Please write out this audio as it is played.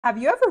Have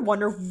you ever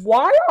wondered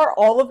why are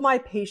all of my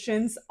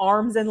patients'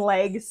 arms and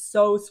legs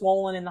so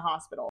swollen in the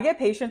hospital? I get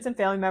patients and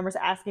family members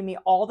asking me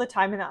all the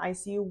time in the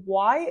ICU,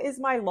 why is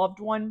my loved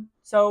one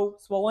so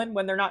swollen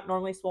when they're not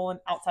normally swollen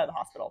outside the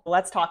hospital?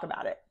 Let's talk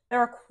about it. There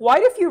are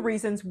quite a few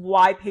reasons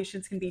why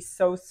patients can be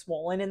so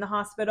swollen in the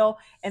hospital,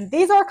 and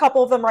these are a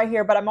couple of them right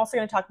here, but I'm also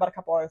going to talk about a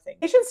couple other things.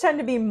 Patients tend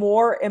to be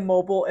more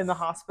immobile in the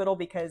hospital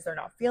because they're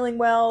not feeling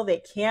well,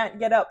 they can't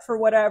get up for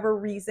whatever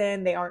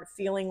reason, they aren't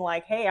feeling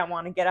like, hey, I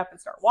want to get up and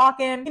start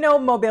walking. You know,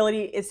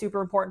 mobility is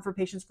super important for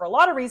patients for a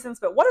lot of reasons,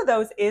 but one of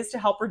those is to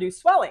help reduce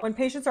swelling. When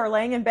patients are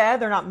laying in bed,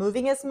 they're not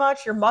moving as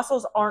much, your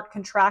muscles aren't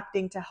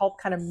contracting to help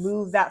kind of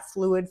move that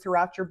fluid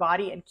throughout your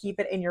body and keep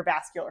it in your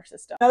vascular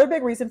system. Another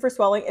big reason for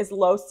swelling is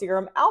low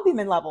serum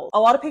albumin levels. A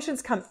lot of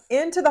patients come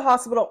into the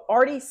hospital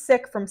already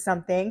sick from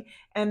something,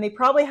 and they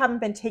probably haven't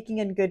been taking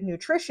in good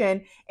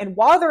nutrition. And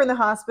while they're in the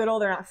hospital,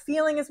 they're not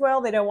feeling as well.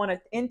 They don't want to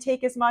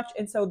intake as much.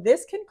 And so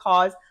this can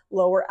cause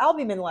lower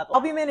albumin levels.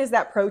 Albumin is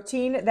that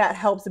protein that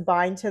helps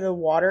bind to the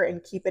water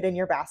and keep it in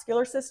your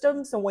vascular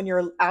system. So when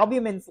your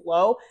albumin's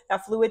low,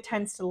 that fluid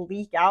tends to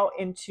leak out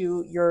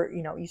into your,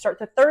 you start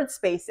to third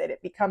space it.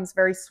 It becomes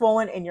very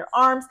swollen in your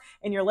arms,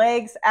 in your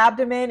legs,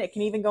 abdomen. It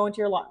can even go into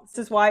your lungs.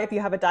 This is why if you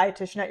have a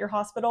dietitian at your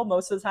hospital,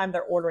 most of the time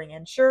they're ordering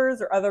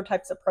Ensures or other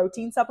types of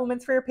protein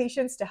supplements for your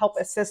patients to help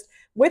assist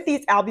with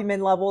these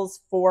albumin levels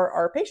for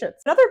our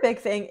patients. Another big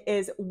thing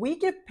is we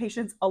give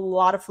patients a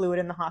lot of fluid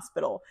in the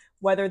hospital,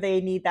 whether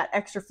they need that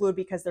extra fluid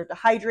because they're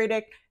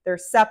dehydrated, they're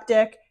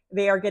septic,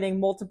 they are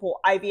getting multiple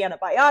IV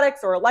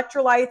antibiotics or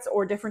electrolytes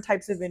or different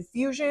types of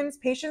infusions.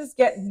 Patients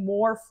get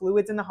more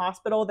fluids in the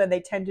hospital than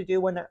they tend to do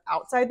when they're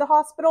outside the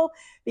hospital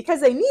because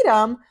they need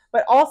them,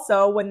 but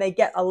also when they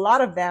get a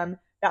lot of them,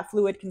 that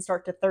fluid can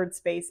start to third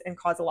space and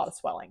cause a lot of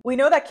swelling. We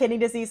know that kidney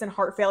disease and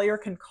heart failure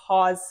can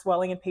cause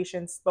swelling in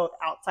patients both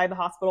outside the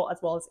hospital as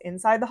well as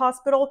inside the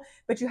hospital,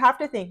 but you have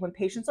to think when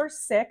patients are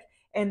sick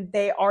and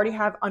they already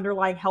have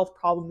underlying health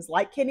problems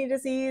like kidney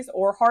disease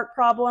or heart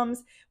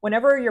problems,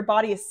 whenever your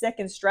body is sick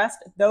and stressed,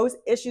 those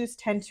issues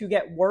tend to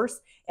get worse.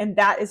 And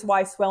that is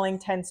why swelling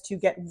tends to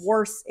get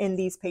worse in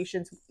these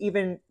patients,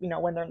 even,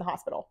 when they're in the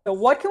hospital. So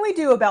what can we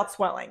do about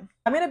swelling?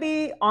 I'm going to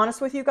be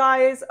honest with you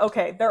guys.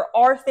 Okay, there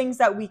are things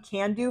that we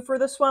can do for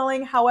the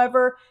swelling.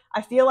 However,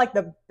 I feel like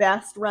the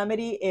best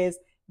remedy is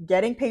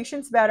getting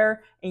patients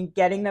better and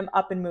getting them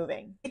up and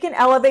moving. We can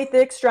elevate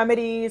the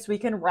extremities. We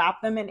can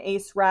wrap them in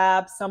ACE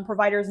wraps. Some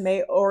providers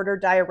may order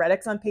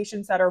diuretics on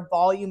patients that are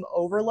volume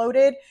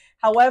overloaded.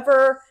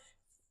 However,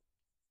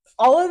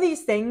 all of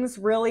these things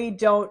really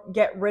don't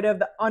get rid of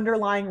the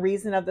underlying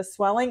reason of the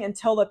swelling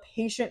until the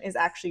patient is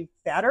actually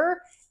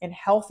better and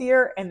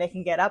healthier and they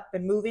can get up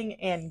and moving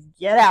and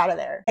get out of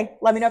there. Okay,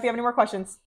 let me know if you have any more questions.